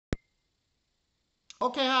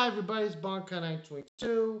Okay, hi everybody, it's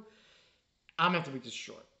Bonkai922. I'm gonna have to make this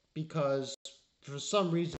short because for some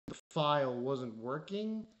reason the file wasn't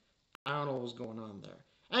working. I don't know what was going on there.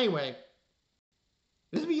 Anyway,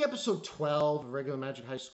 this will be episode 12 of Regular Magic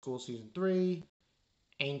High School Season 3,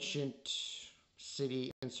 Ancient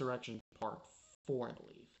City Insurrection Part 4, I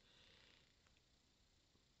believe.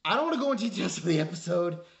 I don't want to go into details of the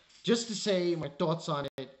episode, just to say my thoughts on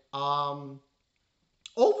it.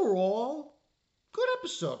 Overall, good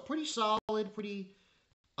episode. Pretty solid, pretty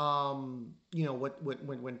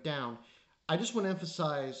what went down. I just want to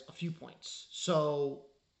emphasize a few points. So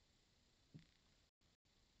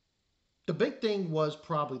the big thing was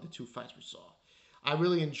probably the two fights we saw. I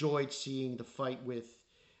really enjoyed seeing the fight with,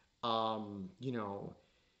 um, you know,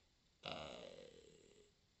 uh,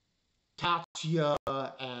 Tatsuya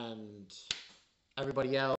and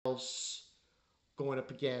everybody else going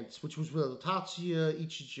up against, which was really Tatsuya,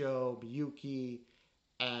 Ichijo, Miyuki,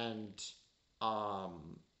 and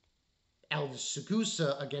um, Eldest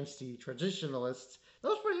Sugusa against the traditionalists. That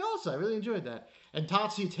was pretty awesome. I really enjoyed that. And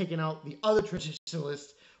Tatsuya taking out the other traditionalist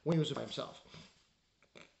when he was by himself.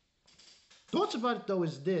 Thoughts about it though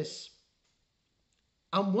is this.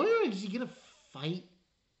 I'm wondering, is he gonna fight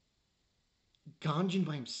Gongjin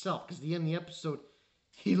by himself? Because at the end of the episode,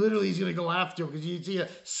 he literally is gonna go after him because you see a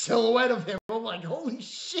silhouette of him. I'm like, holy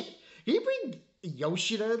shit. Can you bring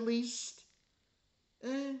Yoshida at least?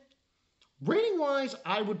 Rating wise,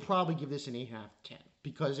 I would probably give this an 8.5 10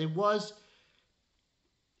 because it was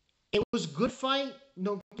a good fight,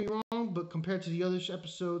 don't get me wrong, but compared to the other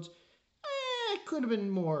episodes, it could have been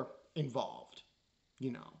more involved,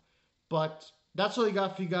 you know. But that's all I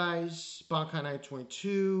got for you guys. Bankai Night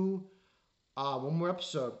 22. One more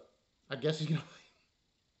episode. I guess he's gonna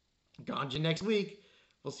Ganja next week.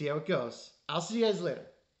 We'll see how it goes. I'll see you guys later.